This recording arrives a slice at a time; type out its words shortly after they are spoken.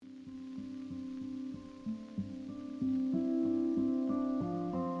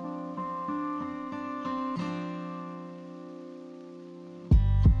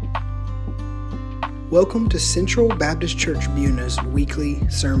Welcome to Central Baptist Church Buna's weekly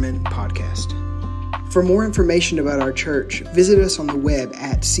sermon podcast. For more information about our church, visit us on the web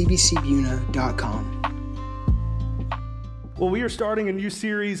at cbcbuna.com. Well, we are starting a new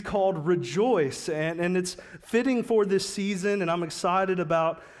series called Rejoice, and it's fitting for this season, and I'm excited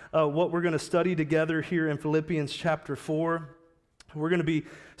about what we're going to study together here in Philippians chapter 4. We're going to be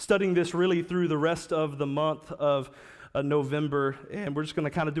studying this really through the rest of the month of November, and we're just going to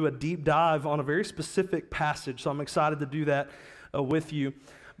kind of do a deep dive on a very specific passage, so I'm excited to do that with you.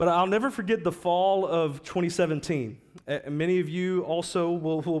 But I'll never forget the fall of 2017. Many of you also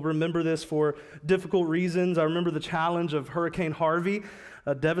will remember this for difficult reasons. I remember the challenge of Hurricane Harvey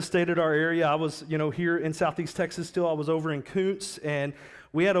devastated our area. I was, here in Southeast Texas still. I was over in Koontz, and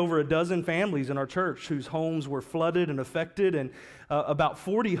we had over a dozen families in our church whose homes were flooded and affected, and about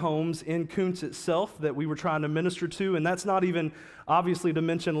 40 homes in Koontz itself that we were trying to minister to, and that's not even obviously to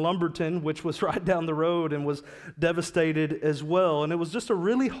mention Lumberton, which was right down the road and was devastated as well. And it was just a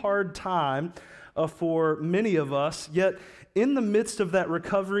really hard time for many of us, yet in the midst of that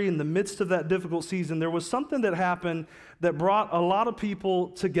recovery, in the midst of that difficult season, there was something that happened that brought a lot of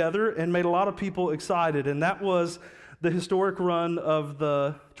people together and made a lot of people excited, and that was the historic run of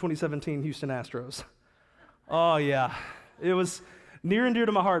the 2017 Houston Astros. Oh yeah, it was near and dear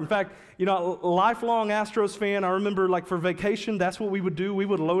to my heart. In fact, lifelong Astros fan. I remember for vacation, that's what we would do. We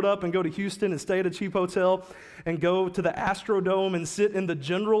would load up and go to Houston and stay at a cheap hotel and go to the Astrodome and sit in the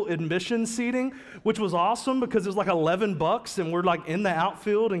general admission seating, which was awesome because it was $11 and we're in the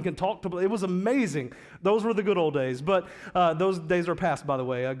outfield and can talk to, it was amazing. Those were the good old days, but those days are past, by the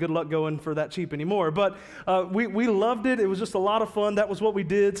way. Good luck going for that cheap anymore. But we loved it. It was just a lot of fun. That was what we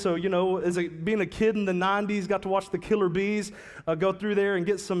did. So, being a kid in the 90s, got to watch the Killer Bees go through there and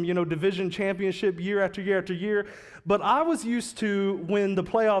get some, division championship year after year after year. But I was used to, when the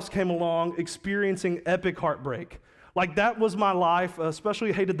playoffs came along, experiencing epic heartbreak. That was my life.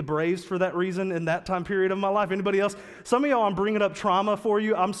 Especially hated the Braves for that reason in that time period of my life. Anybody else? Some of y'all, I'm bringing up trauma for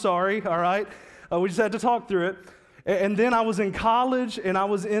you. I'm sorry, all right? We just had to talk through it. And then I was in college, and I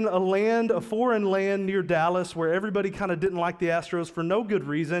was in a foreign land near Dallas, where everybody kind of didn't like the Astros for no good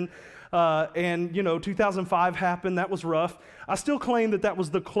reason. 2005 happened. That was rough. I still claim that was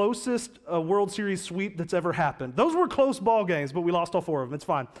the closest World Series sweep that's ever happened. Those were close ball games, but we lost all 4 of them. It's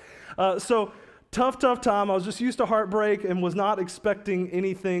fine. So tough time. I was just used to heartbreak and was not expecting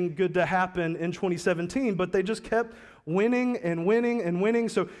anything good to happen in 2017, but they just kept winning and winning and winning.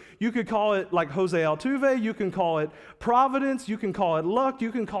 So you could call it like Jose Altuve, you can call it Providence, you can call it luck,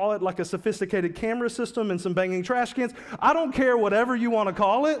 you can call it like a sophisticated camera system and some banging trash cans. I don't care, whatever you want to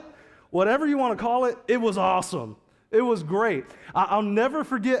call it. Whatever you want to call it, it was awesome. It was great. I'll never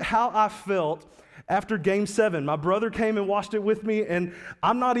forget how I felt after Game 7. My brother came and watched it with me, and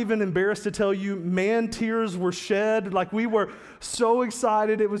I'm not even embarrassed to tell you, man, tears were shed. We were so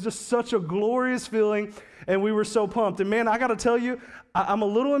excited. It was just such a glorious feeling, and we were so pumped. And man, I got to tell you, I'm a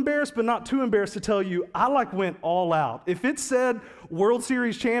little embarrassed, but not too embarrassed to tell you, I went all out. If it said World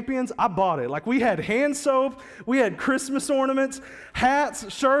Series champions, I bought it. We had hand soap, we had Christmas ornaments,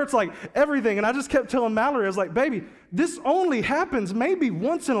 hats, shirts, everything. And I just kept telling Mallory, I was like, baby, this only happens maybe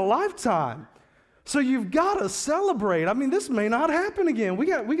once in a lifetime. So you've got to celebrate. This may not happen again. We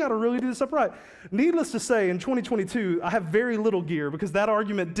got to really do this upright. Needless to say, in 2022, I have very little gear because that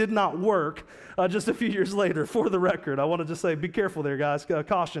argument did not work just a few years later, for the record. I want to just say, be careful there, guys.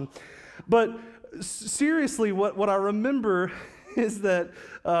 Caution. But seriously, what I remember is that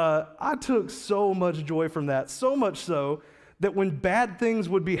I took so much joy from that, so much so that when bad things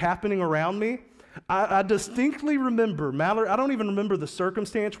would be happening around me, I distinctly remember, Mallory, I don't even remember the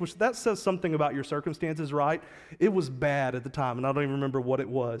circumstance, which that says something about your circumstances, right? It was bad at the time, and I don't even remember what it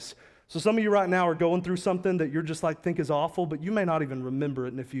was. So some of you right now are going through something that you're just think is awful, but you may not even remember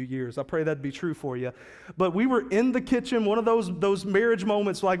it in a few years. I pray that'd be true for you. But we were in the kitchen, one of those marriage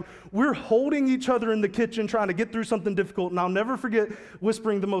moments, we're holding each other in the kitchen trying to get through something difficult, and I'll never forget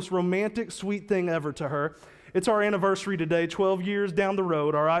whispering the most romantic, sweet thing ever to her. It's our anniversary today, 12 years down the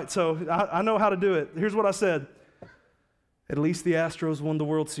road, all right? So I know how to do it. Here's what I said. At least the Astros won the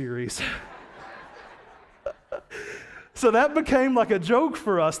World Series. So that became a joke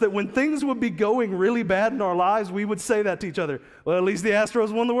for us, that when things would be going really bad in our lives, we would say that to each other. Well, at least the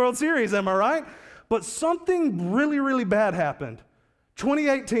Astros won the World Series, am I right? But something really, really bad happened.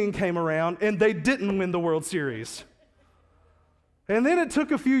 2018 came around, and they didn't win the World Series. And then it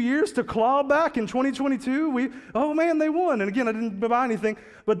took a few years to claw back. In 2022, they won. And again, I didn't buy anything.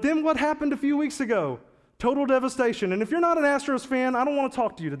 But then what happened a few weeks ago? Total devastation. And if you're not an Astros fan, I don't want to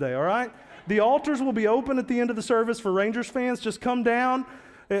talk to you today, all right? The altars will be open at the end of the service for Rangers fans. Just come down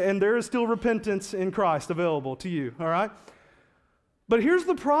And there is still repentance in Christ available to you, all right? But here's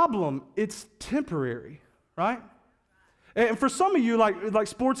the problem. It's temporary, right? And for some of you, like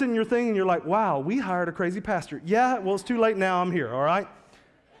sports isn't your thing, and you're like, wow, we hired a crazy pastor. Yeah, well, it's too late now. I'm here, all right?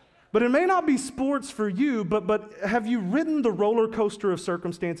 But it may not be sports for you, but have you ridden the roller coaster of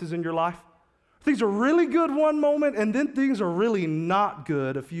circumstances in your life? Things are really good one moment, and then things are really not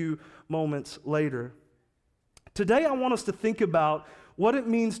good a few moments later. Today, I want us to think about what it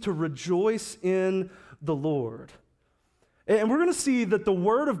means to rejoice in the Lord. And we're going to see that the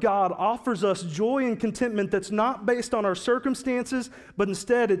Word of God offers us joy and contentment that's not based on our circumstances, but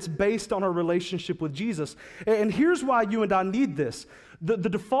instead it's based on our relationship with Jesus. And here's why you and I need this. The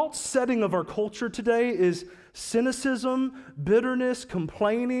default setting of our culture today is cynicism, bitterness,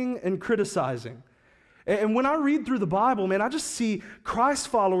 complaining, and criticizing. And when I read through the Bible, man, I just see Christ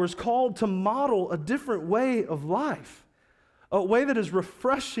followers called to model a different way of life, a way that is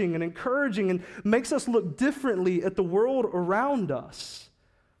refreshing and encouraging and makes us look differently at the world around us.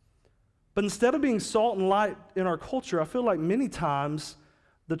 But instead of being salt and light in our culture, I feel like many times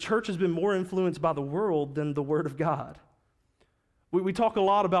the church has been more influenced by the world than the Word of God. We talk a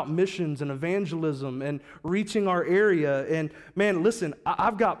lot about missions and evangelism and reaching our area. And man, listen,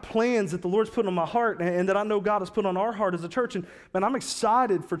 I've got plans that the Lord's put on my heart and that I know God has put on our heart as a church. And man, I'm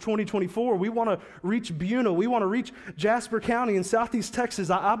excited for 2024. We want to reach Buna. We want to reach Jasper County in Southeast Texas.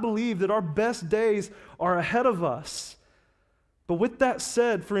 I believe that our best days are ahead of us. But with that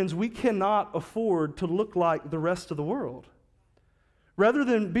said, friends, we cannot afford to look like the rest of the world. Rather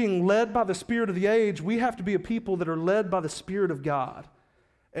than being led by the spirit of the age, we have to be a people that are led by the Spirit of God.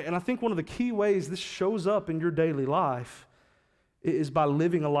 And I think one of the key ways this shows up in your daily life is by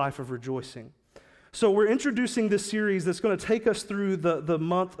living a life of rejoicing. So we're introducing this series that's going to take us through the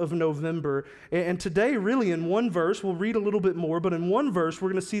month of November. And today, really in one verse, we'll read a little bit more, but in one verse, we're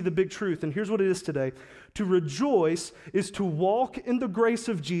going to see the big truth. And here's what it is today. To rejoice is to walk in the grace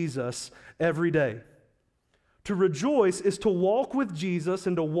of Jesus every day. To rejoice is to walk with Jesus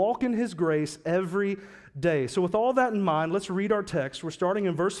and to walk in His grace every day. So with all that in mind, let's read our text. We're starting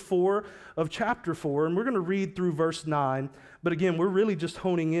in verse 4 of chapter 4, and we're going to read through verse 9. But again, we're really just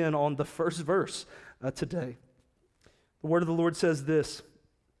honing in on the first verse today. The word of the Lord says this: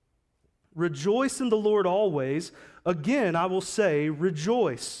 "Rejoice in the Lord always. Again, I will say,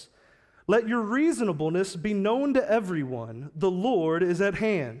 rejoice. Let your reasonableness be known to everyone. The Lord is at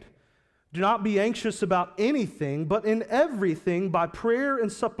hand. Do not be anxious about anything, but in everything, by prayer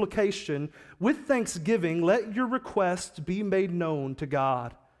and supplication, with thanksgiving, let your requests be made known to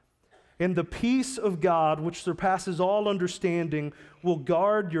God. And the peace of God, which surpasses all understanding, will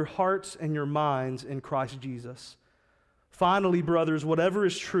guard your hearts and your minds in Christ Jesus. Finally, brothers, whatever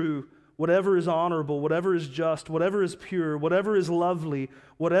is true, whatever is honorable, whatever is just, whatever is pure, whatever is lovely,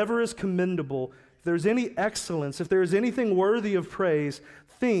 whatever is commendable, if there's any excellence, if there is anything worthy of praise,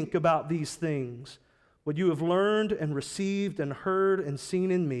 think about these things. What you have learned and received and heard and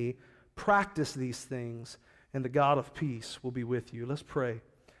seen in me, practice these things, and the God of peace will be with you." Let's pray.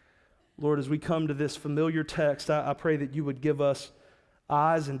 Lord, as we come to this familiar text, I pray that you would give us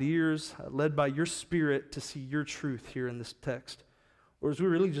eyes and ears, led by your Spirit, to see your truth here in this text. Or as we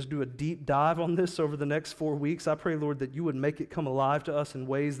really just do a deep dive on this over the next 4 weeks, I pray, Lord, that you would make it come alive to us in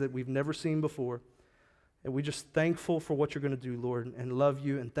ways that we've never seen before. And we're just thankful for what you're going to do, Lord, and love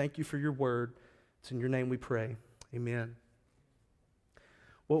you, and thank you for your word. It's in your name we pray. Amen.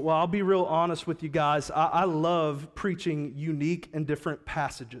 Well, I'll be real honest with you guys. I love preaching unique and different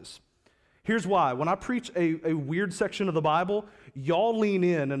passages. Here's why. When I preach a weird section of the Bible, y'all lean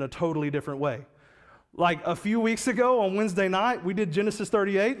in a totally different way. Like a few weeks ago on Wednesday night, we did Genesis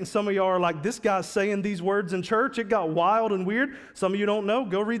 38, and some of y'all are like, this guy's saying these words in church. It got wild and weird. Some of you don't know.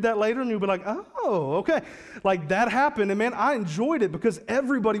 Go read that later, and you'll be like, oh, okay. Like that happened, and man, I enjoyed it because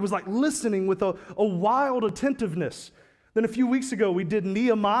everybody was like listening with a wild attentiveness. Then a few weeks ago, we did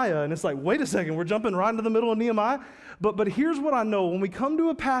Nehemiah, and it's like, wait a second, we're jumping right into the middle of Nehemiah? But here's what I know. When we come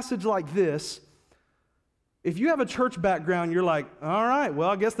to a passage like this, if you have a church background, you're like, all right, well,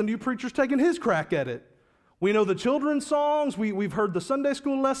 I guess the new preacher's taking his crack at it. We know the children's songs. We've heard the Sunday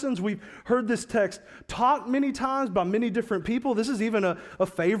school lessons. We've heard this text taught many times by many different people. This is even a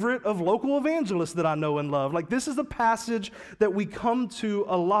favorite of local evangelists that I know and love. Like, this is a passage that we come to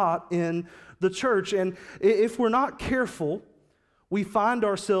a lot in the church. And if we're not careful, we find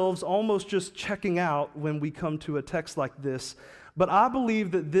ourselves almost just checking out when we come to a text like this. But I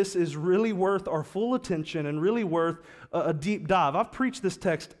believe that this is really worth our full attention and really worth a deep dive. I've preached this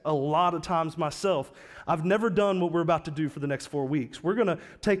text a lot of times myself. I've never done what we're about to do for the next 4 weeks. We're going to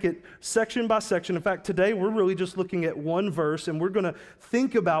take it section by section. In fact, today we're really just looking at one verse, and we're going to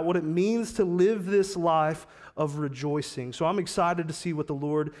think about what it means to live this life of rejoicing. So I'm excited to see what the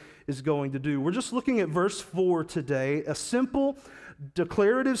Lord is going to do. We're just looking at verse 4 today, a simple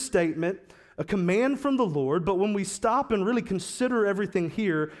declarative statement, a command from the Lord, but when we stop and really consider everything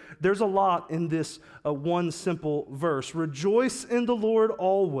here, there's a lot in this one simple verse. Rejoice in the Lord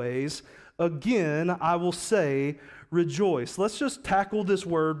always. Again, I will say, rejoice. Let's just tackle this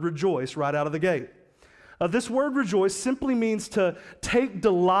word rejoice right out of the gate. This word rejoice simply means to take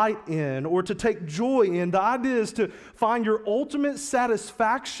delight in or to take joy in. The idea is to find your ultimate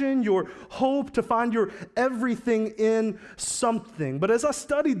satisfaction, your hope, to find your everything in something. But as I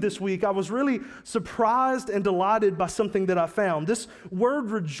studied this week, I was really surprised and delighted by something that I found. This word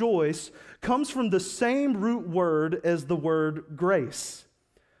rejoice comes from the same root word as the word grace.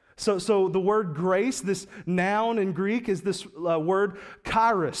 So the word grace, this noun in Greek, is this word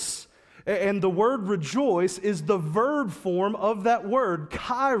kairos. And the word rejoice is the verb form of that word,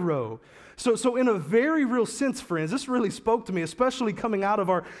 kairo. So in a very real sense, friends, this really spoke to me, especially coming out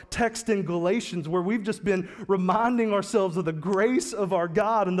of our text in Galatians, where we've just been reminding ourselves of the grace of our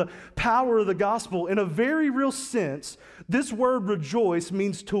God and the power of the gospel. In a very real sense, this word rejoice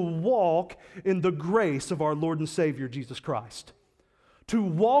means to walk in the grace of our Lord and Savior, Jesus Christ. To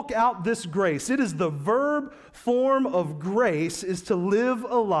walk out this grace. It is the verb form of grace, is to live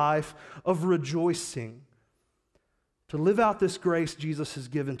a life of rejoicing. To live out this grace Jesus has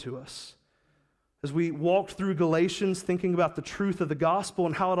given to us. As we walked through Galatians, thinking about the truth of the gospel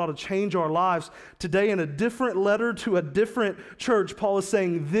and how it ought to change our lives, today in a different letter to a different church, Paul is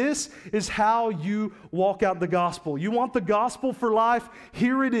saying, this is how you walk out the gospel. You want the gospel for life?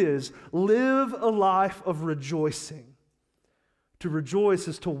 Here it is. Live a life of rejoicing. To rejoice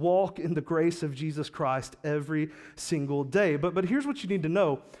is to walk in the grace of Jesus Christ every single day. But here's what you need to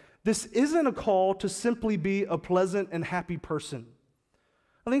know. This isn't a call to simply be a pleasant and happy person.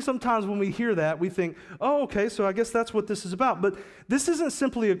 I think sometimes when we hear that, we think, oh, okay, so I guess that's what this is about. But this isn't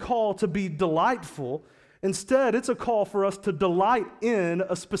simply a call to be delightful. Instead, it's a call for us to delight in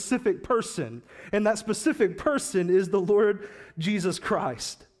a specific person. And that specific person is the Lord Jesus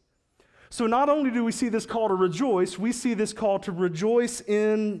Christ. So not only do we see this call to rejoice, we see this call to rejoice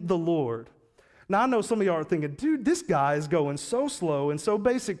in the Lord. Now, I know some of y'all are thinking, dude, this guy is going so slow and so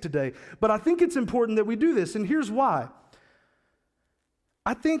basic today. But I think it's important that we do this, and here's why.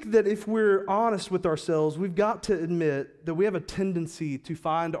 I think that if we're honest with ourselves, we've got to admit that we have a tendency to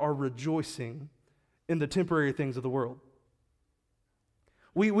find our rejoicing in the temporary things of the world.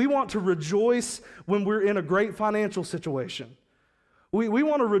 We want to rejoice when we're in a great financial situation. We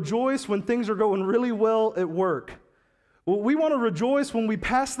want to rejoice when things are going really well at work. We want to rejoice when we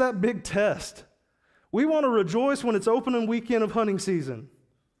pass that big test. We want to rejoice when it's opening weekend of hunting season.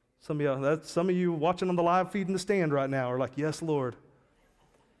 Some of you watching on the live feed in the stand right now are like, yes, Lord.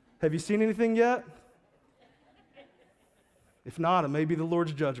 Have you seen anything yet? If not, it may be the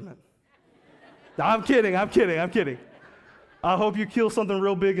Lord's judgment. No, I'm kidding. I hope you kill something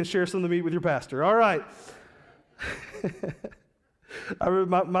real big and share some of the meat with your pastor. All right. I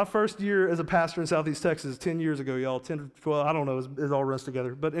remember my first year as a pastor in Southeast Texas, 10 years ago, y'all, 10 to 12, I don't know, it all runs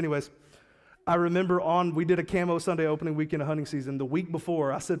together. But anyways, I remember we did a camo Sunday opening weekend of hunting season. The week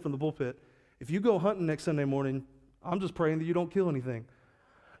before, I said from the pulpit, if you go hunting next Sunday morning, I'm just praying that you don't kill anything.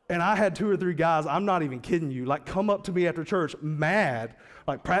 And I had 2 or 3 guys, I'm not even kidding you, like come up to me after church, mad,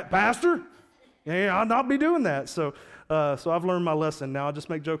 like, Pastor? Yeah, I'll not be doing that. So I've learned my lesson. Now I just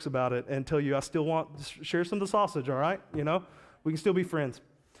make jokes about it and tell you I still want to share some of the sausage, all right? You know? We can still be friends.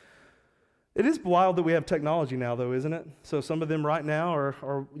 It is wild that we have technology now, though, isn't it? So some of them right now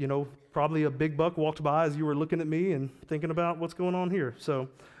are probably a big buck walked by as you were looking at me and thinking about what's going on here. So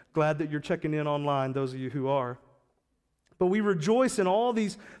glad that you're checking in online, those of you who are. But we rejoice in all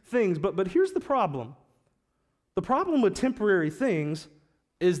these things. But here's the problem. The problem with temporary things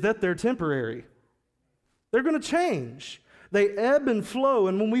is that they're temporary. They're going to change. They ebb and flow,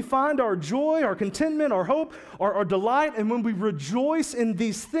 and when we find our joy, our contentment, our hope, our delight, and when we rejoice in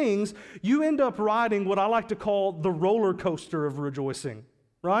these things, you end up riding what I like to call the roller coaster of rejoicing,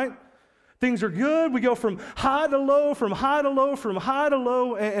 right? Things are good. We go from high to low, from high to low, from high to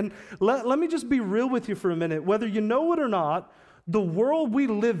low, and let me just be real with you for a minute. Whether you know it or not, the world we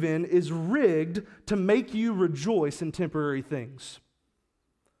live in is rigged to make you rejoice in temporary things.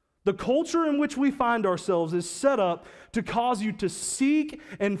 The culture in which we find ourselves is set up to cause you to seek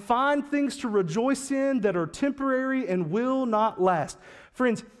and find things to rejoice in that are temporary and will not last.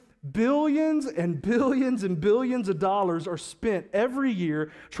 Friends, billions and billions and billions of dollars are spent every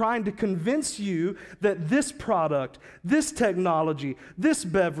year trying to convince you that this product, this technology, this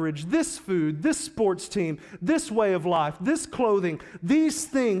beverage, this food, this sports team, this way of life, this clothing, these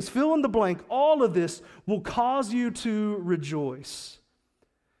things, fill in the blank, all of this will cause you to rejoice.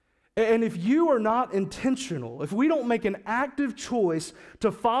 And if you are not intentional, if we don't make an active choice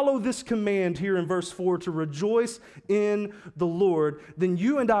to follow this command here in verse 4 to rejoice in the Lord, then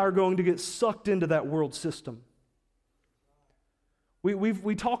you and I are going to get sucked into that world system.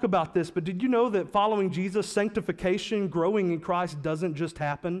 We talk about this, but did you know that following Jesus, sanctification, growing in Christ doesn't just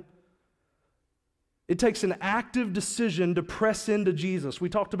happen? It takes an active decision to press into Jesus. We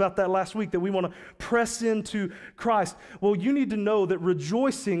talked about that last week, that we want to press into Christ. Well, you need to know that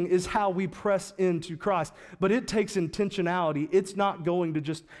rejoicing is how we press into Christ, but it takes intentionality. It's not going to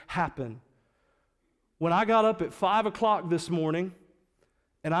just happen. When I got up at 5 o'clock this morning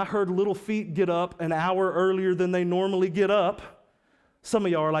and I heard little feet get up an hour earlier than they normally get up, some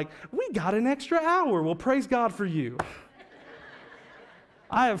of y'all are like, we got an extra hour. Well, praise God for you.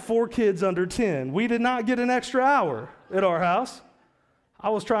 I have 4 kids under 10. We did not get an extra hour at our house. I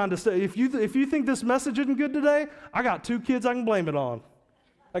was trying to say, if you think this message isn't good today, I got 2 kids I can blame it on.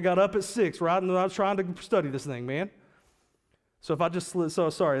 I got up at 6, right? And I was trying to study this thing, man. So if I just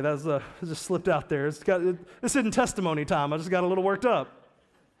sorry, that just slipped out there. This isn't testimony time. I just got a little worked up.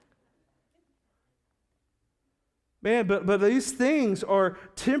 Man, but these things are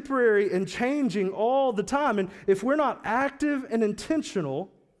temporary and changing all the time. And if we're not active and intentional,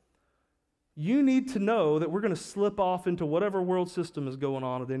 you need to know that we're going to slip off into whatever world system is going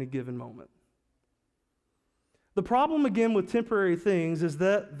on at any given moment. The problem, again, with temporary things is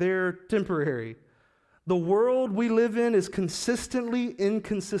that they're temporary. The world we live in is consistently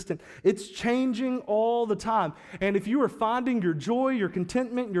inconsistent. It's changing all the time. And if you are finding your joy, your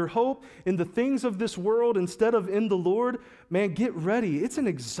contentment, your hope in the things of this world instead of in the Lord, man, get ready. It's an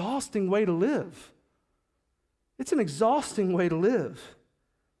exhausting way to live. It's an exhausting way to live.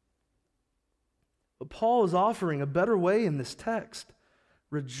 But Paul is offering a better way in this text.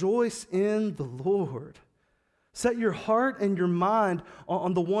 Rejoice in the Lord. Set your heart and your mind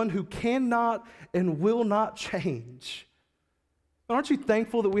on the one who cannot and will not change. Aren't you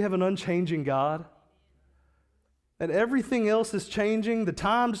thankful that we have an unchanging God? That everything else is changing, the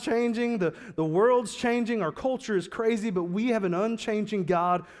time's changing, the world's changing, our culture is crazy, but we have an unchanging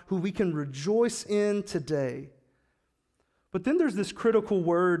God who we can rejoice in today. But then there's this critical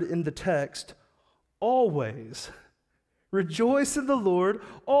word in the text, always. Rejoice in the Lord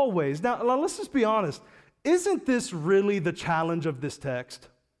always. Now let's just be honest. Isn't this really the challenge of this text?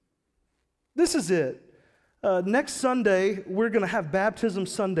 This is it. Next Sunday, we're going to have Baptism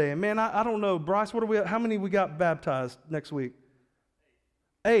Sunday. And man, I don't know, Bryce, how many we got baptized next week?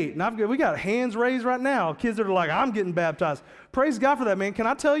 8. And we got hands raised right now. Kids that are like, I'm getting baptized. Praise God for that, man. Can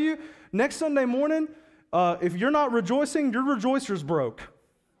I tell you, next Sunday morning, if you're not rejoicing, your rejoicer's broke.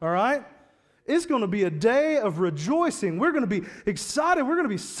 All right? It's going to be a day of rejoicing. We're going to be excited. We're going to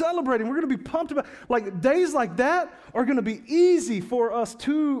be celebrating. We're going to be pumped about. Like days like that are going to be easy for us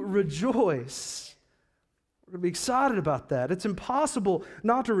to rejoice. We're going to be excited about that. It's impossible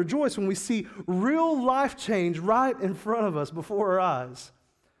not to rejoice when we see real life change right in front of us before our eyes.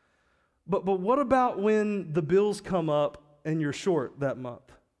 But what about when the bills come up and you're short that month?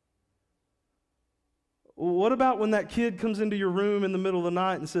 What about when that kid comes into your room in the middle of the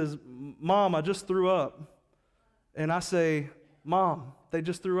night and says, Mom, I just threw up. And I say, Mom, they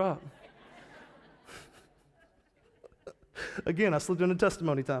just threw up. Again, I slipped into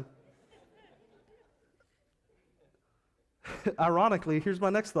testimony time. Ironically, here's my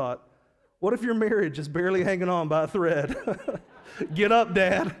next thought. What if your marriage is barely hanging on by a thread? Get up,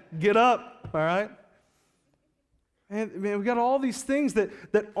 Dad. Get up, all right? And man, we got all these things that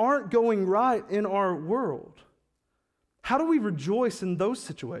aren't going right in our world. How do we rejoice in those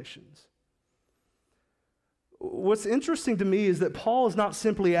situations? What's interesting to me is that Paul is not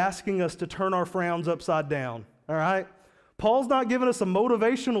simply asking us to turn our frowns upside down, all right? Paul's not giving us a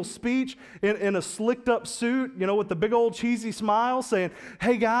motivational speech in a slicked up suit, with the big old cheesy smile saying,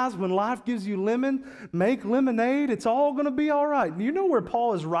 hey guys, when life gives you lemon, make lemonade. It's all going to be all right. You know where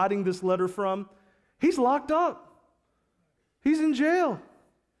Paul is writing this letter from? He's locked up. He's in jail.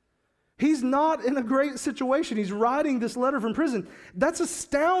 He's not in a great situation. He's writing this letter from prison. That's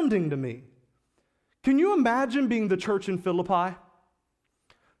astounding to me. Can you imagine being the church in Philippi?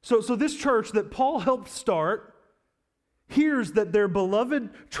 So this church that Paul helped start, hears that their beloved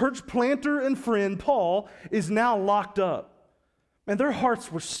church planter and friend, Paul, is now locked up. And their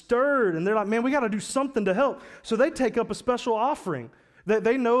hearts were stirred, and they're like, man, we got to do something to help. So they take up a special offering.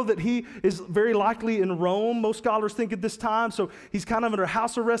 They know that he is very likely in Rome, most scholars think at this time, so he's kind of in a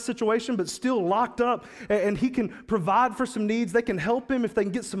house arrest situation, but still locked up, and he can provide for some needs. They can help him if they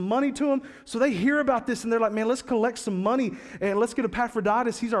can get some money to him. So they hear about this, and they're like, man, let's collect some money, and let's get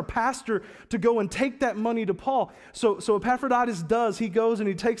Epaphroditus, he's our pastor, to go and take that money to Paul. So Epaphroditus does. He goes and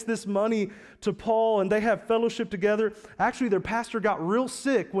he takes this money to Paul, and they have fellowship together. Actually, their pastor got real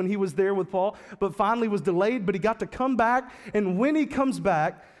sick when he was there with Paul, but finally was delayed, but he got to come back, and when he comes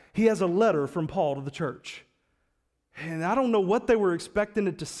back, he has a letter from Paul to the church. And I don't know what they were expecting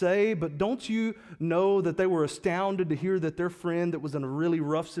it to say, but don't you know that they were astounded to hear that their friend that was in a really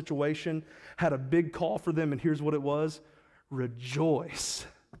rough situation had a big call for them, and here's what it was: rejoice.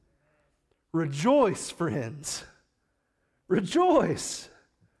 Rejoice, friends. Rejoice.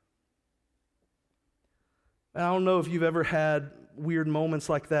 I don't know if you've ever had weird moments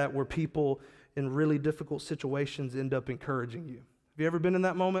like that where people in really difficult situations end up encouraging you. Have you ever been in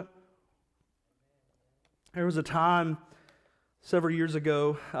that moment? There was a time several years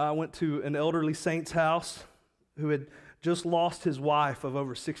ago, I went to an elderly saint's house who had just lost his wife of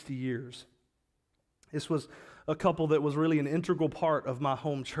over 60 years. This was a couple that was really an integral part of my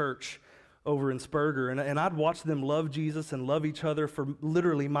home church over in Spurger, and I'd watched them love Jesus and love each other for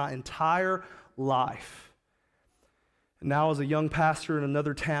literally my entire life. And now I was a young pastor in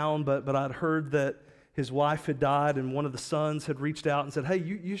another town, but I'd heard that his wife had died, and one of the sons had reached out and said, hey,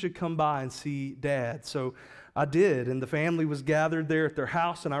 you should come by and see Dad. So I did, and the family was gathered there at their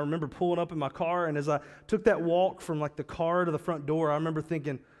house, and I remember pulling up in my car, and as I took that walk from like the car to the front door, I remember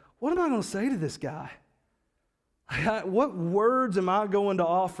thinking, what am I going to say to this guy? What words am I going to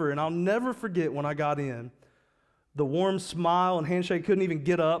offer? And I'll never forget when I got in, the warm smile and handshake. Couldn't even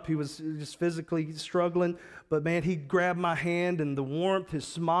get up. He was just physically struggling. But man, he grabbed my hand, and the warmth, his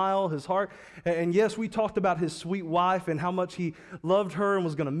smile, his heart. And yes, we talked about his sweet wife and how much he loved her and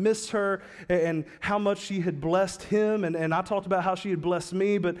was going to miss her, and how much she had blessed him. And I talked about how she had blessed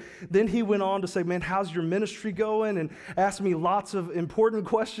me. But then he went on to say, man, how's your ministry going? And asked me lots of important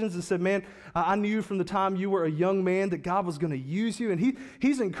questions and said, man, I knew from the time you were a young man that God was going to use you. And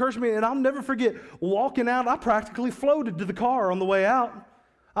he's encouraged me. And I'll never forget walking out. I practically floated to the car on the way out.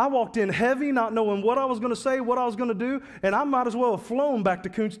 I walked in heavy, not knowing what I was going to say, what I was going to do, and I might as well have flown back to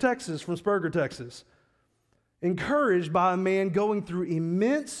Coons, Texas from Spurger, Texas. Encouraged by a man going through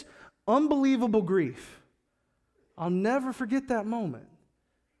immense, unbelievable grief. I'll never forget that moment.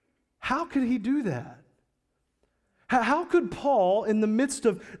 How could he do that? How could Paul, in the midst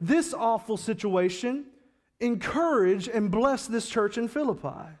of this awful situation, encourage and bless this church in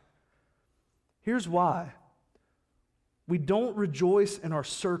Philippi? Here's why. We don't rejoice in our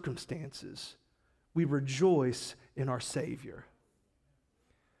circumstances. We rejoice in our Savior.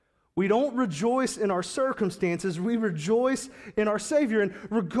 We don't rejoice in our circumstances. We rejoice in our Savior. And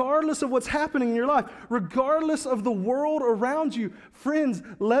regardless of what's happening in your life, regardless of the world around you, friends,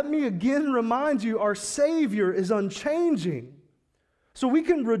 let me again remind you, our Savior is unchanging. So we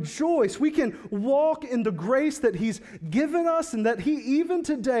can rejoice. We can walk in the grace that He's given us and that He even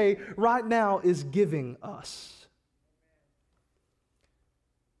today, right now, is giving us.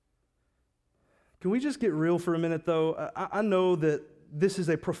 Can we just get real for a minute, though? I know that this is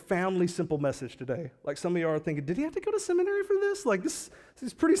a profoundly simple message today. Like some of you are thinking, did he have to go to seminary for this? Like this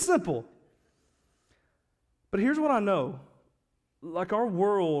is pretty simple. But here's what I know. Like our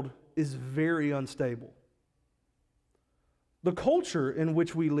world is very unstable. The culture in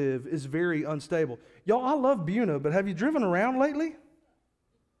which we live is very unstable. Y'all, I love Buna, but have you driven around lately?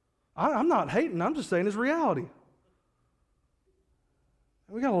 I'm not hating. I'm just saying it's reality.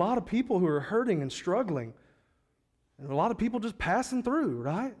 We got a lot of people who are hurting and struggling, and a lot of people just passing through,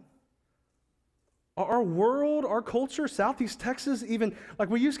 right? Our world, our culture, Southeast Texas, even, like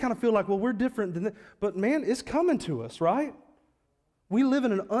we used to kind of feel like, well, we're different than that. But man, it's coming to us, right? We live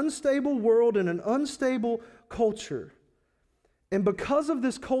in an unstable world and an unstable culture. And because of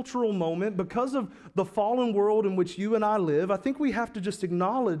this cultural moment, because of the fallen world in which you and I live, I think we have to just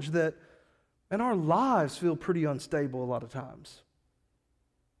acknowledge that, and our lives feel pretty unstable a lot of times.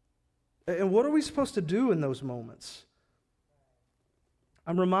 And what are we supposed to do in those moments?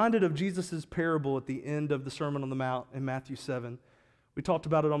 I'm reminded of Jesus' parable at the end of the Sermon on the Mount in Matthew 7. We talked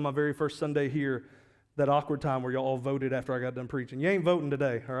about it on my very first Sunday here, that awkward time where y'all all voted after I got done preaching. You ain't voting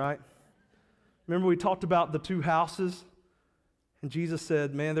today, all right? Remember we talked about the two houses? And Jesus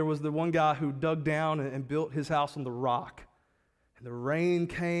said, man, there was the one guy who dug down and built his house on the rock. And the rain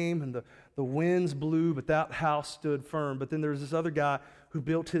came, and the winds blew, but that house stood firm. But then there's this other guy who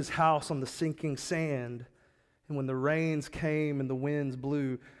built his house on the sinking sand. And when the rains came and the winds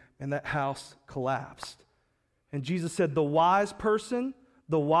blew, and that house collapsed. And Jesus said, the wise person,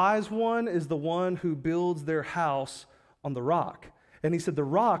 the wise one is the one who builds their house on the rock. And he said, the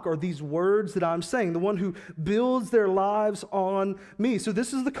rock are these words that I'm saying, the one who builds their lives on me. So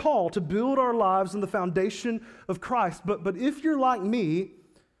this is the call to build our lives on the foundation of Christ. But if you're like me,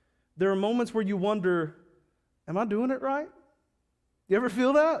 there are moments where you wonder, am I doing it right? You ever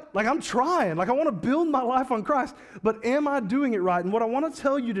feel that? Like I'm trying, like I want to build my life on Christ, but am I doing it right? And what I want to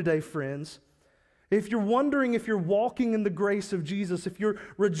tell you today, friends, if you're wondering if you're walking in the grace of Jesus, if you're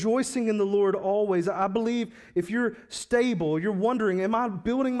rejoicing in the Lord always, I believe if you're stable, you're wondering, am I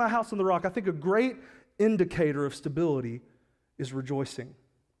building my house on the rock? I think a great indicator of stability is rejoicing.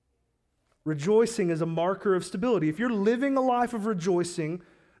 Rejoicing is a marker of stability. If you're living a life of rejoicing,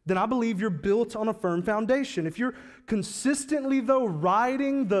 then I believe you're built on a firm foundation. If you're consistently, though,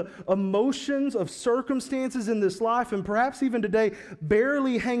 riding the emotions of circumstances in this life, and perhaps even today,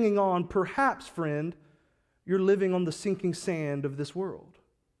 barely hanging on, perhaps, friend, you're living on the sinking sand of this world.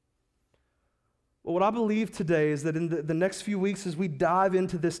 Well, what I believe today is that in the next few weeks, as we dive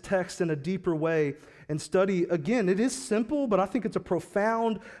into this text in a deeper way and study, again, it is simple, but I think it's a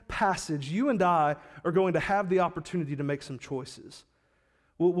profound passage. You and I are going to have the opportunity to make some choices.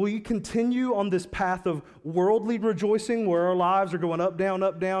 Will you continue on this path of worldly rejoicing where our lives are going up,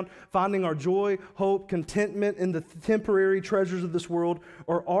 down, finding our joy, hope, contentment in the temporary treasures of this world?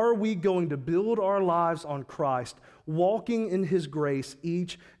 Or are we going to build our lives on Christ, walking in His grace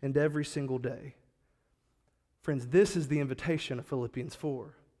each and every single day? Friends, this is the invitation of Philippians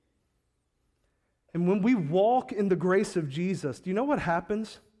 4. And when we walk in the grace of Jesus, do you know what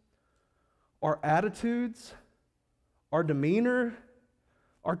happens? Our attitudes, our demeanor,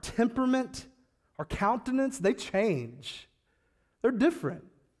 our temperament, our countenance, they change. They're different.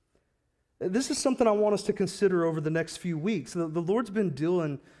 This is something I want us to consider over the next few weeks. The Lord's been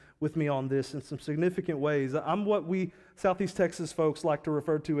dealing with me on this in some significant ways. I'm what we Southeast Texas folks like to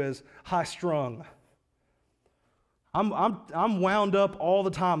refer to as high-strung. I'm wound up all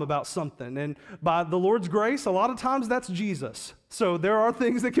the time about something, and by the Lord's grace, a lot of times that's Jesus. So there are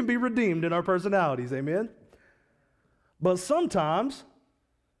things that can be redeemed in our personalities, amen? But sometimes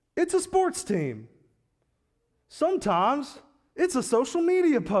it's a sports team. Sometimes it's a social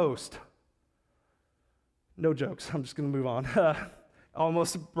media post. No jokes. I'm just going to move on.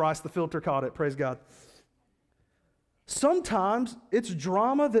 Almost Bryce the filter caught it. Praise God. Sometimes it's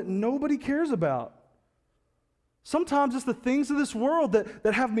drama that nobody cares about. Sometimes it's the things of this world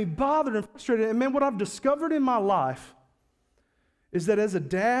that have me bothered and frustrated. And man, what I've discovered in my life is that as a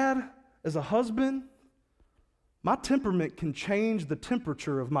dad, as a husband, my temperament can change the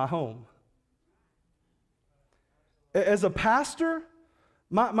temperature of my home. As a pastor,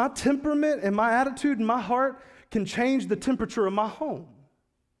 my temperament and my attitude and my heart can change the temperature of my home.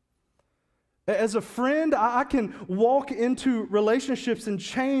 As a friend, I can walk into relationships and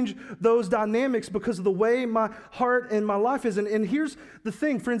change those dynamics because of the way my heart and my life is. And here's the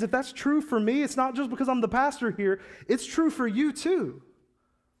thing, friends, if that's true for me, it's not just because I'm the pastor here, it's true for you too.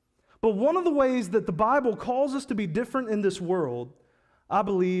 But one of the ways that the Bible calls us to be different in this world, I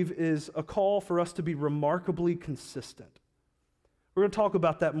believe, is a call for us to be remarkably consistent. We're going to talk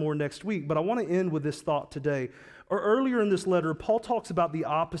about that more next week, but I want to end with this thought today. Earlier in this letter, Paul talks about the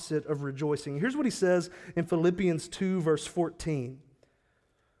opposite of rejoicing. Here's what he says in Philippians 2, verse 14.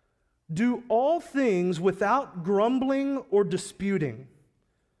 Do all things without grumbling or disputing.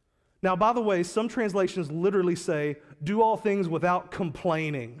 Now, by the way, some translations literally say, do all things without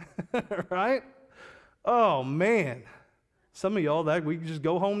complaining, right? Oh, man. Some of y'all, that we can just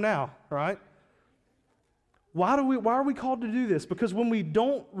go home now, right? Why are we called to do this? Because when we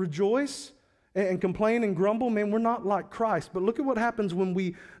don't rejoice and complain and grumble, man, we're not like Christ. But look at what happens when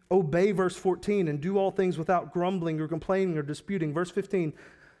we obey verse 14 and do all things without grumbling or complaining or disputing. Verse 15,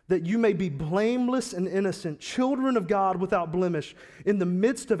 that you may be blameless and innocent, children of God without blemish, in the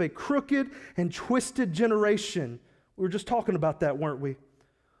midst of a crooked and twisted generation. We were just talking about that, weren't we?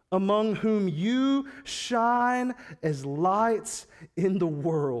 Among whom you shine as lights in the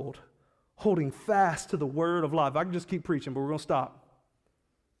world, holding fast to the word of life. I can just keep preaching, but we're going to stop.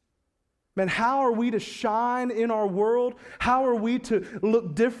 Man, how are we to shine in our world? How are we to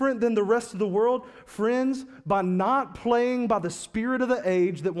look different than the rest of the world? Friends, by not playing by the spirit of the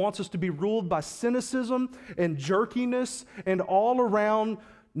age that wants us to be ruled by cynicism and jerkiness and all around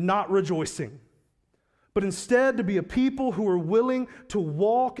not rejoicing. But instead to be a people who are willing to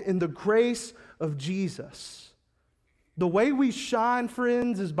walk in the grace of Jesus. The way we shine,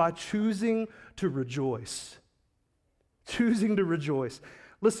 friends, is by choosing to rejoice. Choosing to rejoice.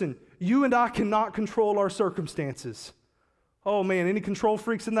 Listen, you and I cannot control our circumstances. Oh man, any control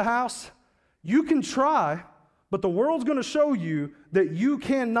freaks in the house? You can try, but the world's going to show you that you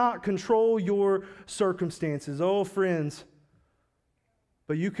cannot control your circumstances. Oh, friends,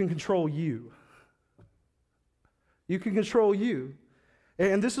 but you can control you. You can control you.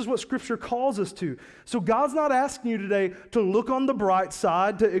 And this is what Scripture calls us to. So God's not asking you today to look on the bright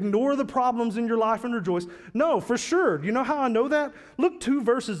side, to ignore the problems in your life and rejoice. No, for sure. You know how I know that? Look 2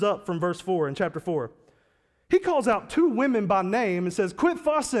 verses up from verse 4 in chapter 4. He calls out 2 women by name and says, quit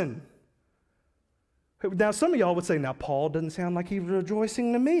fussing. Now, some of y'all would say, now, Paul doesn't sound like he's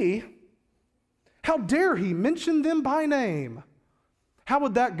rejoicing to me. How dare he mention them by name? How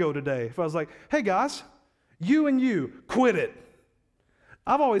would that go today if I was like, hey, guys, you and you, quit it.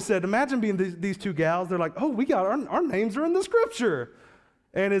 I've always said, imagine being these 2 gals. They're like, oh, we got our names are in the Scripture.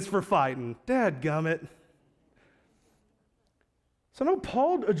 And it's for fighting. Dadgummit. So no,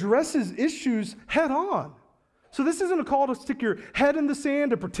 Paul addresses issues head on. So this isn't a call to stick your head in the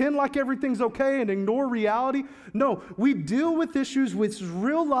sand, to pretend like everything's okay and ignore reality. No, we deal with issues with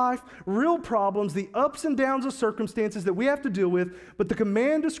real life, real problems, the ups and downs of circumstances that we have to deal with. But the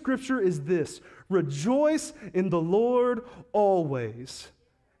command of Scripture is this: rejoice in the Lord always.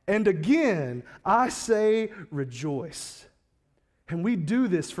 And again, I say rejoice. And we do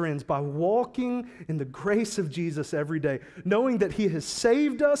this, friends, by walking in the grace of Jesus every day, knowing that He has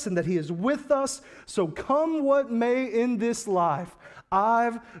saved us and that He is with us. So come what may in this life,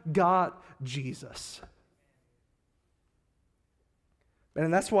 I've got Jesus.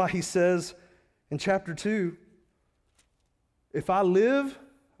 And that's why he says in chapter 2, if I live,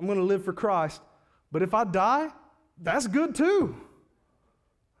 I'm going to live for Christ. But if I die, that's good too.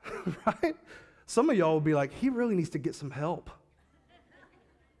 Right? Some of y'all will be like, he really needs to get some help.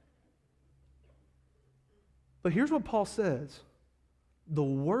 But here's what Paul says. The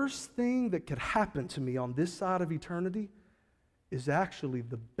worst thing that could happen to me on this side of eternity is actually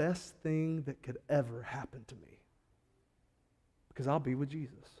the best thing that could ever happen to me. Because I'll be with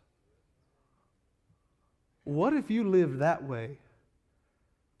Jesus. What if you live that way?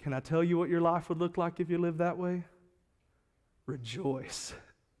 Can I tell you what your life would look like if you lived that way? Rejoice.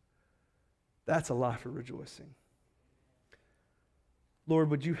 That's a life of rejoicing. Lord,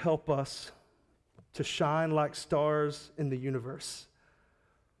 would you help us to shine like stars in the universe?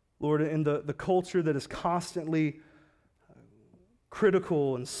 Lord, in the culture that is constantly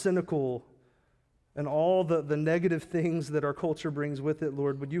critical and cynical and all the negative things that our culture brings with it,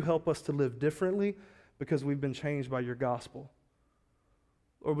 Lord, would you help us to live differently because we've been changed by your gospel?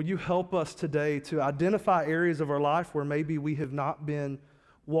 Or would you help us today to identify areas of our life where maybe we have not been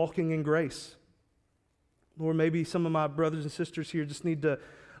walking in grace? Or maybe some of my brothers and sisters here just need to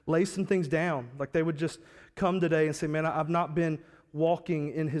lay some things down. Like they would just come today and say, man, I've not been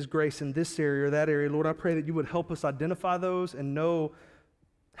walking in His grace in this area or that area. Lord, I pray that you would help us identify those and know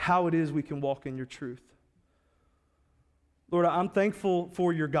how it is we can walk in your truth. Lord, I'm thankful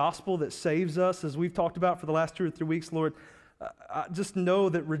for your gospel that saves us, as we've talked about for the last 2 or 3 weeks. Lord, I just know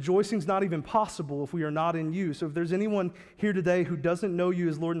that rejoicing is not even possible if we are not in you. So if there's anyone here today who doesn't know you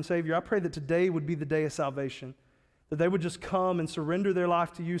as Lord and Savior, I pray that today would be the day of salvation, that they would just come and surrender their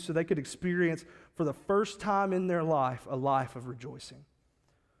life to you so they could experience for the first time in their life a life of rejoicing.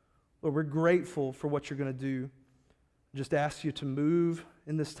 Lord, we're grateful for what you're going to do. Just ask you to move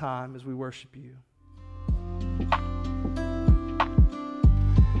in this time as we worship you.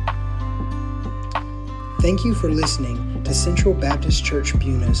 Thank you for listening to Central Baptist Church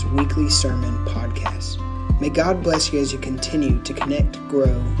Buna's weekly sermon podcast. May God bless you as you continue to connect, grow,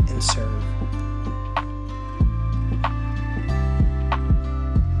 and serve.